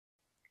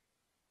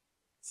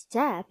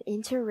Step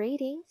into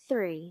Reading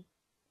 3.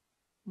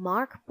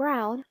 Mark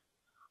Brown,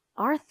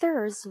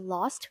 Arthur's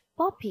Lost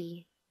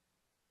Puppy.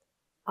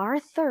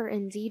 Arthur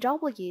and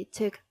D.W.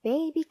 took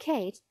baby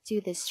Kate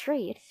to the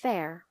street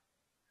fair.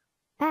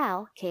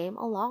 Pal came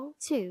along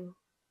too.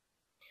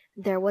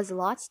 There was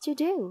lots to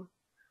do.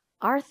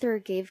 Arthur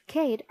gave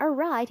Kate a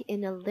ride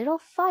in a little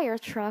fire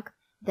truck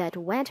that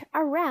went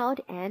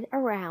around and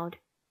around.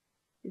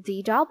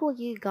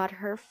 D.W. got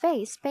her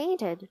face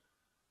painted.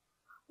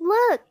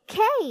 "Look,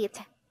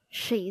 Kate,"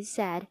 she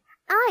said,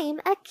 "I'm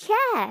a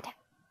cat."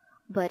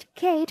 But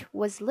Kate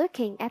was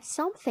looking at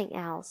something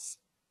else.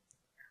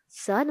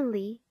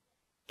 Suddenly,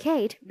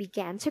 Kate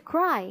began to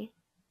cry.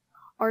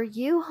 "Are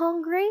you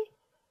hungry?"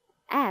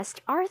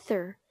 asked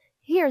Arthur.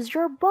 "Here's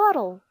your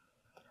bottle."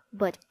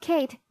 But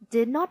Kate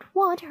did not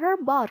want her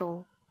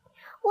bottle.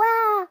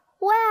 "Wah,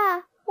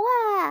 wah,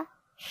 wah!"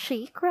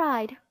 she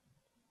cried.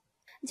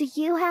 "Do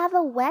you have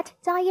a wet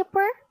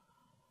diaper?"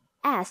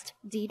 asked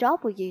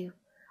D.W.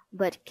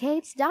 But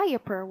Kate's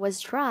diaper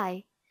was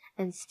dry,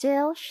 and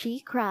still she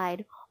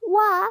cried,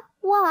 "Wah,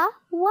 wah,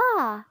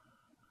 wah!"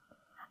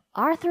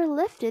 Arthur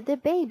lifted the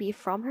baby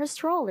from her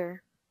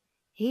stroller.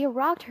 He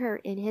rocked her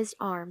in his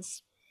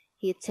arms.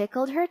 He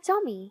tickled her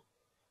tummy.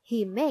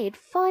 He made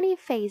funny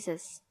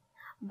faces.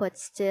 But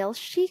still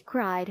she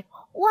cried,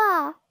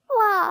 "Wah,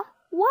 wah,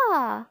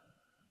 wah!"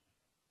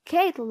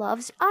 "Kate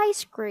loves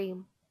ice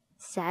cream,"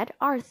 said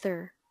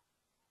Arthur.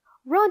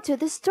 "Run to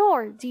the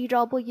store,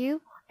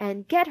 D.W.,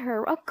 and get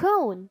her a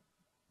cone."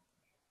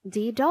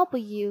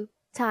 D.W.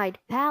 tied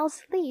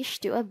Pal's leash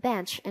to a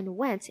bench and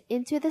went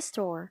into the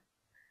store.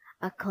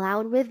 A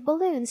clown with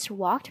balloons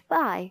walked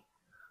by.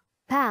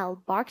 Pal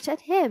barked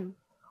at him.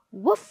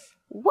 Woof,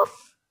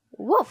 woof,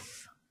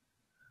 woof.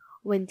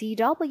 When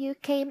D.W.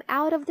 came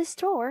out of the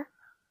store,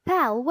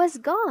 Pal was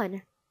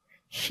gone.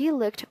 She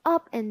looked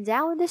up and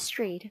down the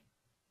street.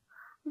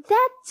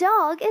 "That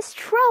dog is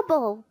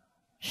trouble!"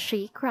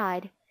 she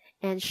cried,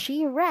 and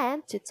she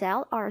ran to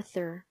tell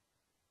Arthur.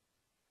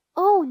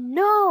 "Oh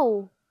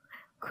no!"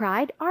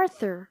 cried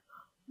Arthur.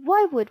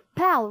 "Why would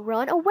Pal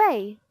run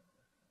away?"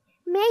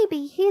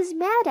 "Maybe he's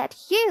mad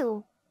at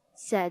you,"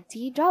 said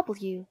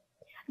D.W.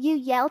 "You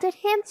yelled at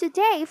him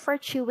today for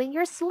chewing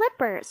your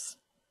slippers."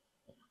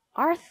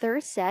 Arthur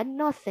said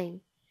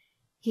nothing.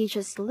 He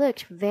just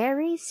looked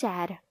very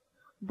sad.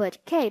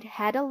 But Kate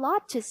had a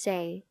lot to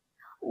say.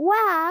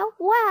 "Wah,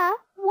 wah,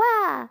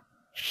 wah!"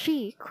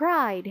 she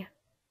cried.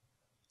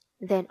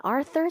 Then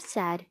Arthur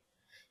said,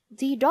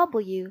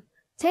 "D.W.,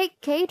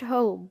 take Kate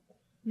home.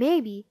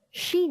 Maybe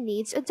she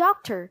needs a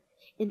doctor,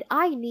 and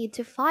I need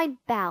to find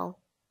Pal."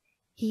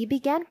 He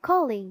began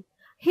calling,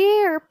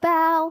 "Here,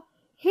 Pal!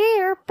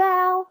 Here,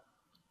 Pal!"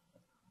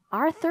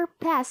 Arthur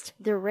passed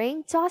the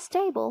ring toss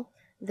table,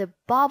 the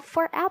bob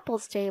for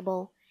apples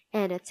table,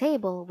 and a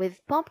table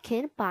with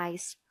pumpkin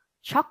pies,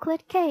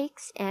 chocolate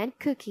cakes, and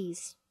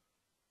cookies.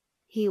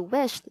 He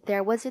wished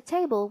there was a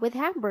table with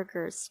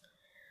hamburgers.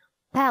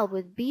 Pal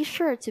would be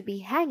sure to be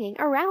hanging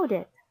around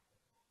it.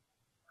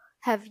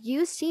 "Have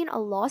you seen a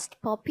lost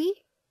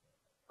puppy?"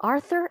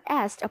 Arthur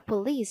asked a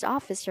police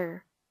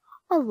officer.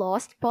 "A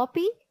lost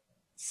puppy?"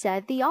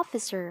 said the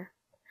officer.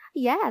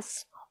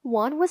 "Yes,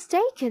 one was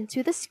taken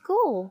to the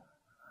school."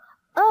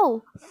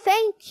 "Oh,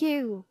 thank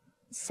you!"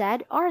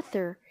 said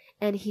Arthur,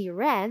 and he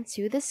ran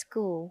to the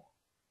school.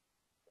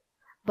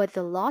 But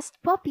the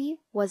lost puppy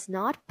was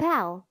not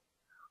Pal.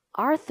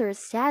 Arthur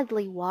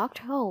sadly walked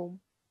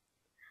home.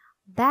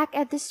 Back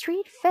at the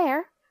street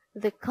fair,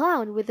 the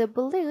clown with the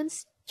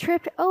balloons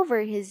tripped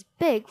over his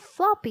big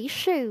floppy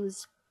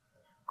shoes.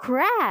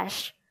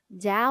 Crash!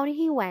 Down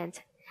he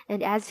went,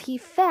 and as he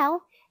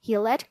fell, he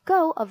let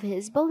go of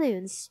his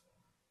balloons.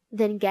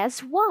 Then guess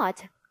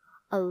what?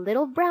 A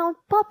little brown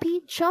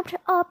puppy jumped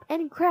up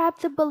and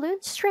grabbed the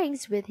balloon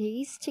strings with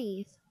his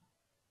teeth.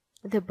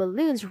 The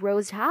balloons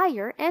rose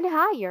higher and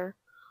higher,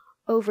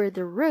 over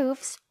the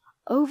roofs,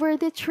 over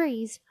the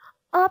trees,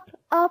 up,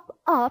 up,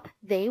 up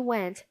they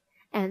went,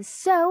 and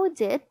so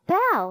did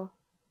Pal.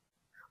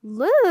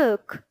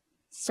 "Look!"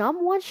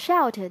 someone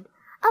shouted,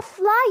 "a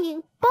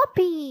flying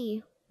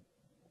puppy!"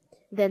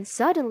 Then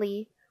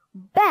suddenly,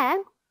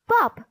 bang,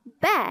 pop,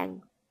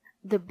 bang!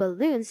 The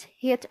balloons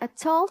hit a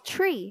tall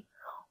tree.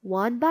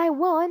 One by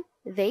one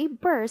they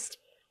burst.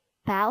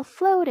 Pal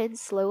floated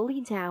slowly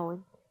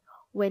down.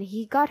 When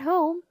he got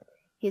home,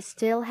 he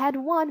still had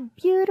one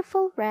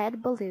beautiful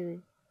red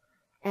balloon.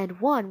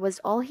 And one was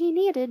all he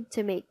needed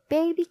to make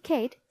baby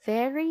Kate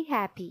very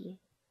happy.